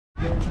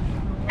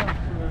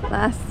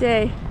Last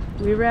day,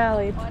 we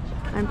rallied.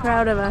 I'm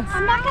proud of us.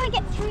 I'm not gonna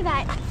get through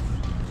that.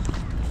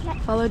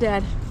 Follow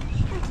Dad.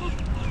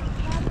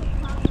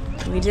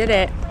 We did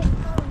it.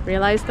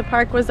 Realized the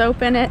park was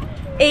open at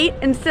 8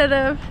 instead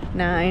of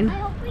 9.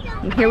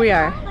 And here we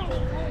are,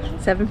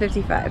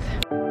 7:55.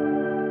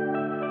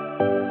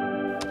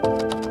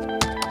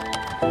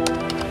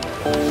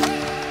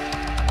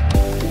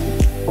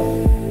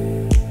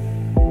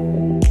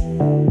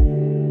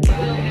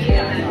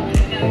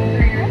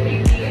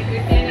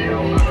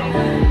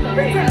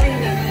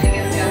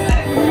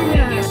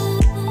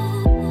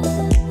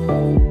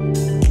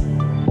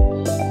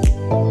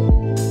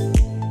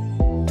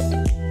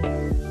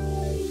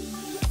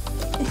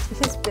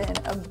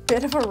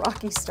 Bit of a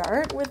rocky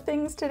start with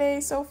things today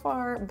so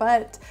far,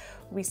 but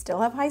we still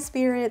have high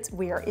spirits.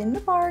 We are in the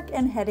park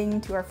and heading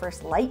to our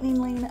first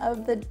lightning lane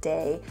of the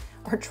day.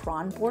 Our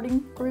Tron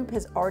boarding group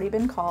has already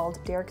been called.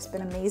 Derek's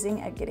been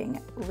amazing at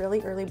getting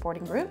really early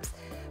boarding groups,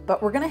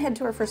 but we're gonna head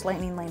to our first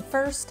lightning lane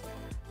first.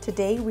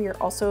 Today we are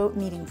also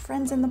meeting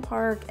friends in the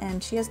park,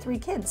 and she has 3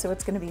 kids, so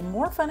it's gonna be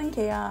more fun and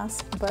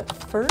chaos. But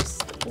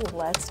first,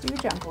 let's do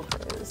Jungle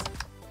Cruise.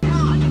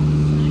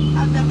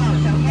 Of the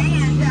boat, okay?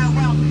 And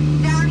well,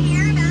 down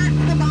here, that's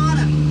the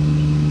bottom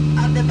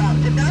of the boat.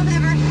 If those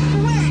ever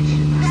switch,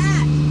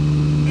 that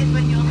is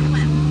when you'll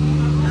swim.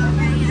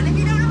 Okay? And if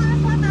you don't know how to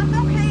swim, that's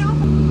okay.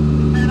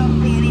 I don't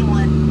see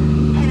anyone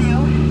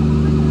canoe.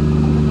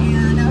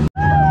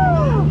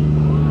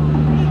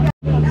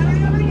 And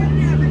right over here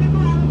now, we're gonna go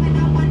out the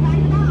window one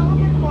time small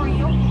for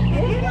you.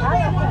 If you know we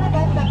have one of the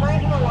best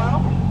submarines in the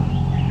world,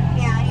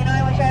 yeah, you know,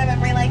 I wish I had a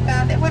memory like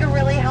that. It would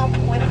really help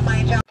with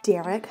my job.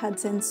 Derek,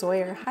 Hudson,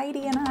 Sawyer,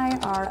 Heidi, and I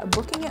are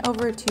booking it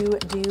over to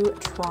do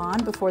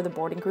Tron before the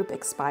boarding group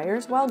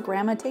expires, while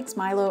Grandma takes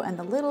Milo and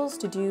the littles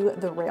to do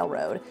the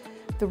railroad.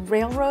 The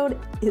railroad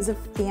is a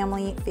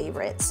family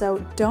favorite, so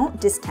don't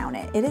discount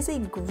it. It is a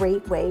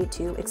great way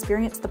to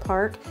experience the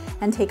park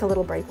and take a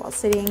little break while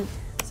sitting,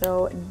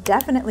 so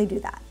definitely do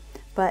that.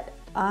 But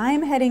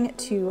I'm heading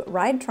to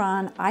ride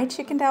Tron. I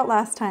chickened out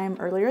last time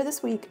earlier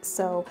this week,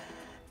 so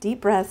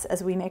deep breaths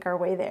as we make our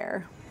way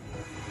there.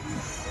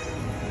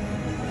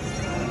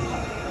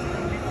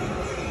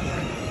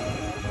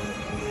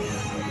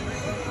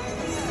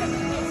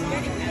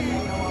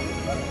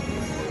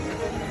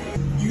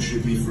 You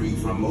should be free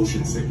from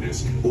motion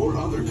sickness or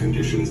other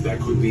conditions that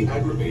could be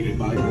aggravated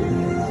by...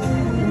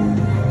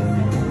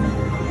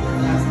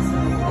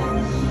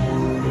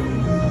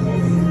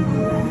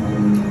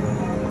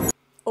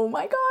 Oh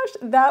my gosh,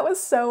 that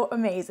was so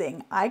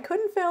amazing. I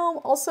couldn't film,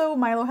 also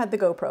Milo had the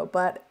GoPro,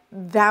 but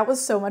that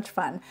was so much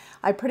fun.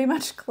 I pretty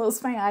much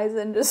closed my eyes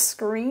and just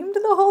screamed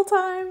the whole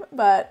time,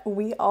 but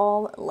we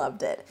all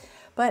loved it.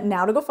 But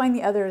now to go find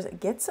the others,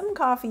 get some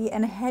coffee,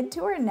 and head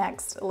to our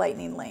next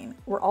lightning lane.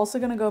 We're also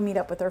gonna go meet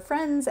up with our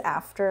friends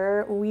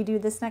after we do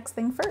this next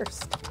thing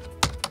first.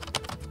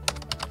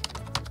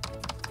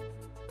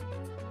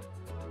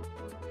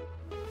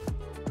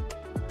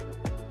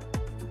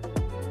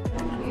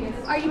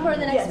 Are you part of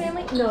the next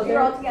family? No, You're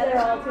all together.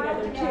 They're all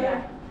together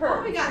too. Oh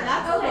my god,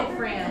 that's okay.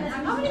 Friends.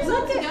 How many is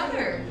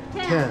together?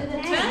 10.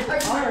 10?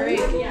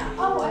 Alright. Yeah.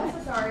 Oh, I'm so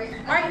sorry.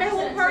 Alright, now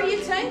we'll party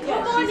at 10.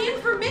 Come on in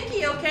for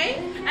Mickey,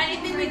 okay?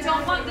 Anything we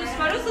don't want those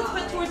photos, let's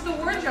put towards the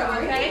wardrobe,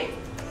 okay?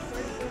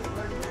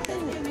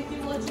 Mickey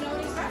will let you know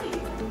when he's ready.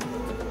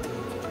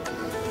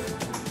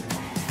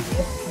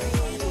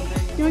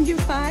 You wanna give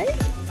 5?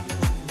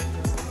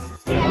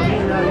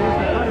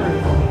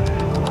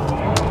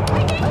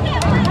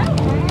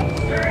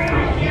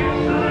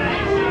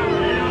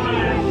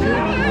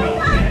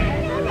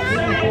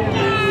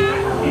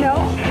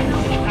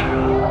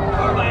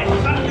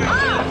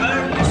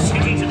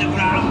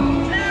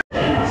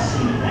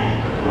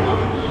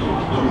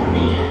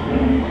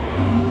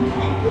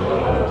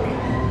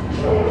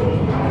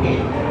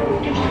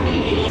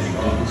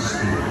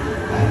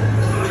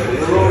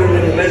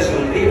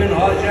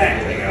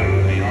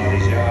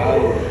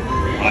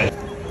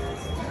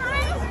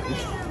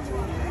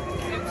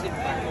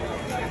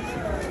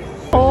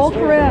 Whole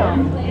crew.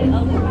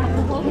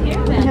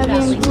 Have the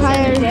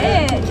entire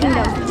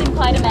kingdom. It's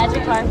implied a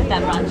magic carpet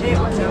that runs.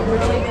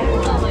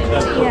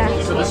 Yeah.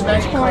 So this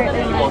magic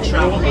carpet will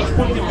travel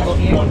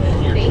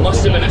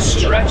must have been a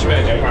stretch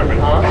magic carpet,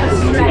 huh?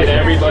 To get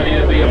everybody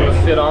to be able to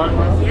fit on.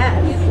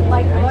 Yes,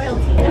 like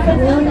royalty.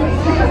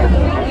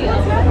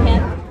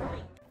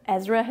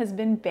 Ezra has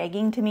been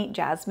begging to meet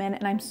Jasmine,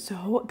 and I'm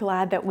so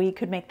glad that we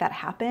could make that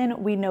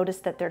happen. We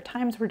noticed that their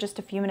times were just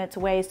a few minutes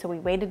away, so we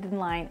waited in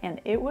line, and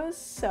it was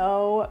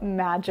so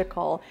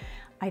magical.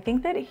 I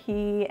think that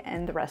he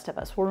and the rest of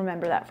us will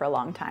remember that for a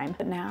long time.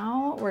 But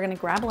now we're gonna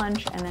grab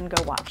lunch and then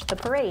go watch the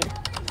parade.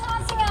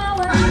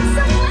 Tower. I'm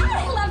so glad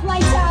I love my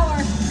tower.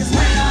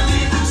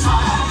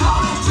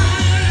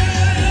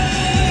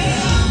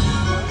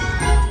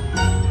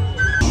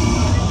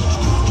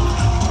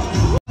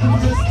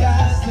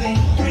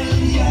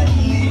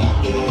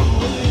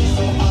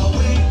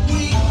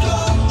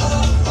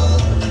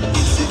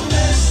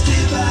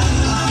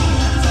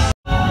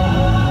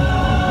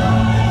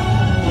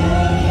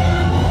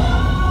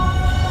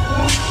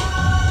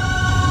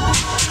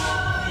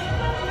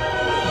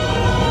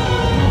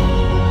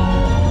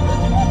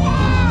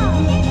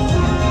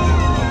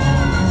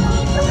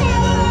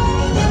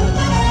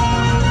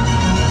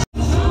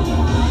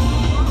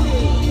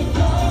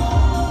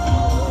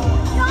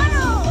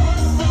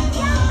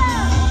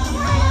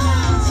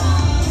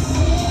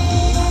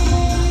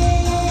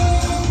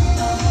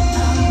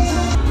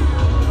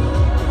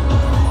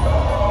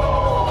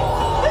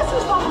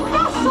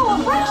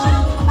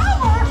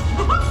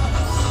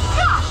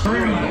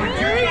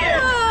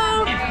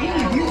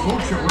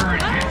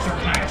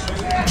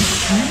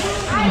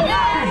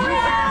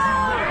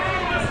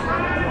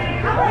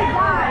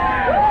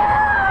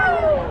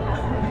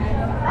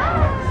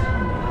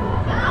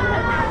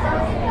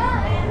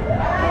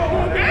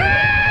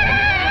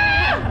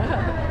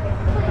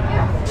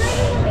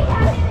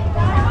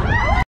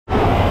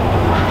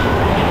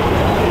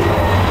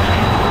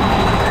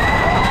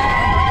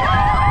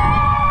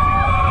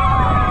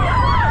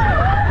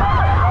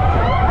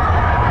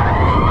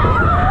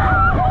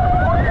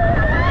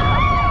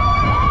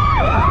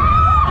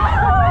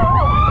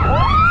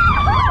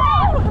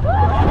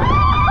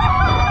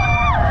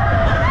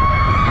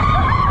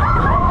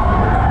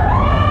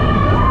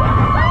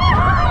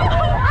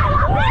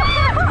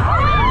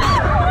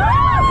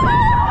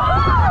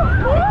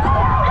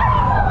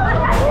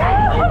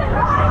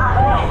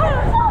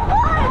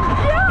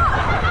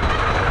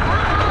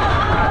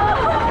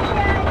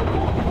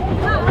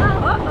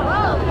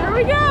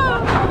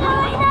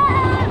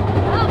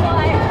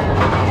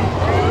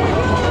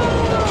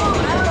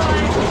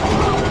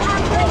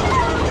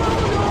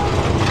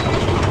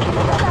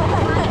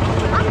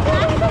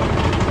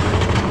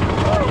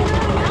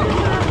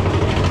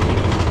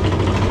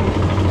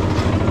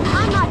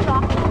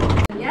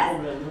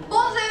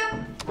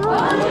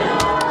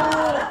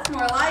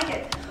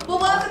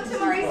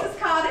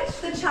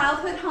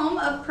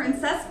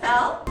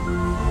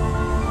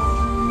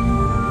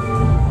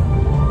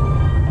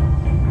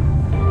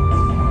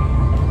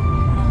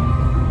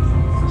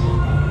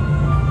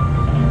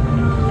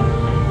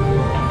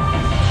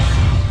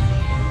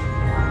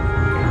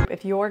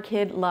 your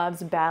kid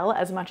loves Belle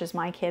as much as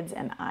my kids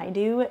and I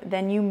do,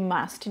 then you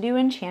must do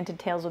Enchanted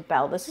Tales with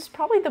Belle. This is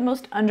probably the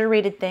most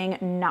underrated thing.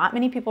 Not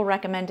many people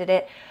recommended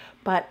it,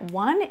 but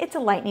one, it's a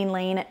lightning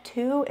lane.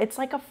 Two, it's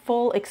like a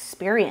full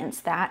experience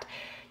that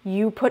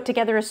you put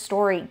together a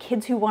story.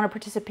 Kids who want to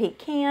participate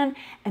can,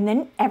 and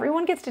then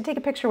everyone gets to take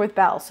a picture with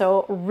Belle.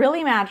 So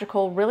really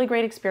magical, really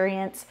great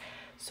experience.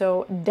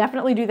 So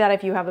definitely do that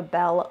if you have a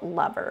Belle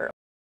lover.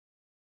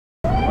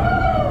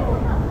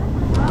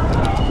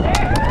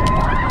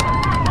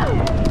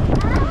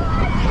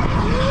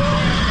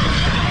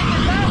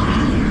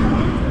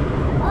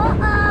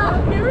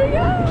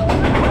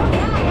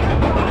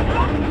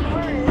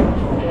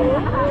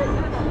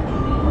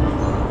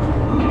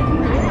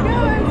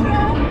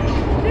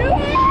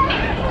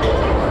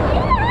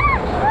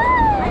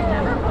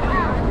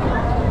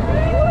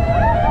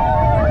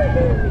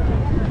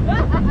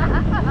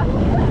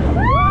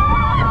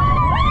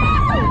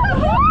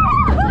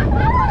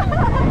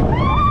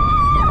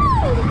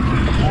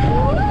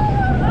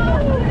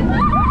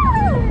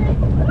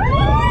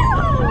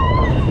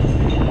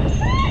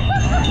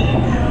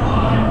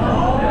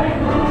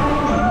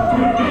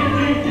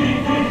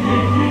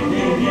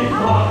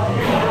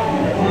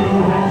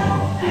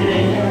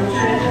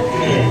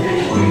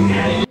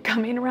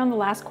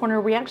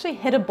 Corner, we actually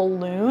hit a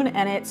balloon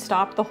and it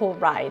stopped the whole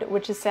ride,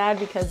 which is sad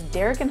because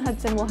Derek and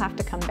Hudson will have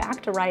to come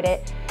back to ride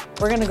it.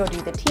 We're gonna go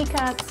do the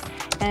teacups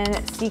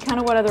and see kind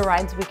of what other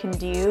rides we can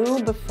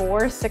do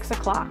before 6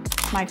 o'clock.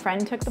 My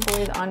friend took the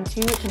boys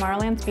onto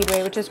Tomorrowland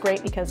Speedway, which is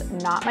great because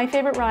not my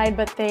favorite ride,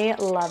 but they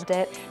loved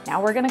it.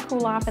 Now we're gonna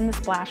cool off in the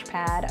splash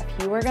pad.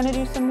 A few are gonna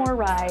do some more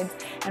rides,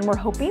 and we're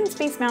hoping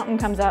Space Mountain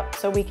comes up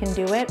so we can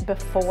do it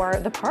before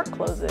the park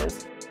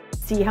closes.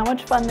 See how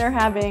much fun they're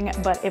having,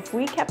 but if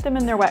we kept them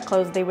in their wet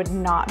clothes, they would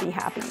not be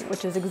happy,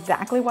 which is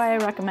exactly why I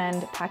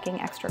recommend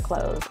packing extra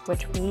clothes,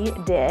 which we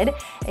did,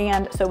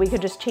 and so we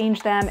could just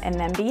change them and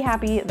then be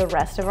happy the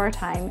rest of our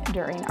time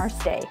during our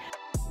stay.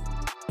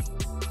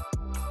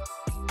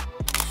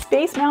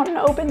 Space Mountain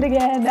opened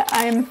again.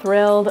 I'm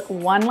thrilled.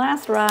 One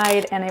last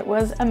ride and it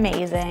was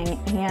amazing,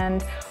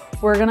 and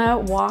we're gonna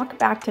walk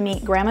back to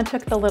meet. Grandma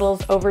took the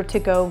littles over to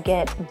go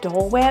get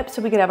Dole Whip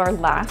so we could have our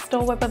last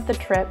Dole Whip of the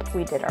trip.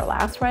 We did our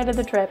last ride of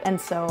the trip,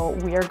 and so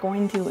we are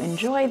going to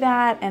enjoy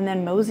that and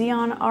then mosey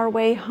on our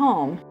way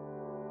home.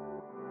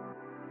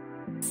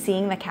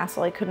 Seeing the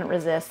castle, I couldn't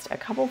resist. A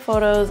couple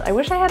photos. I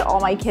wish I had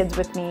all my kids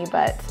with me,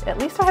 but at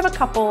least I have a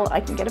couple. I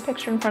can get a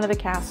picture in front of the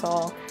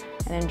castle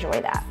and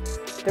enjoy that.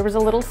 There was a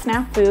little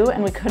snafu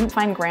and we couldn't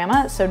find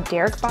Grandma, so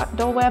Derek bought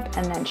Dole Whip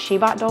and then she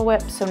bought Dole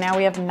Whip, so now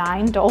we have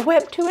 9 Dole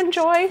Whip to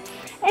enjoy.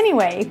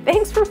 Anyway,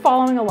 thanks for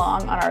following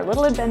along on our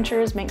little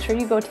adventures. Make sure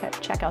you go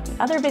check out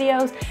the other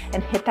videos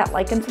and hit that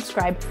like and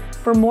subscribe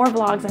for more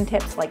vlogs and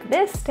tips like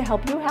this to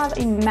help you have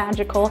a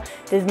magical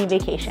Disney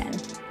vacation.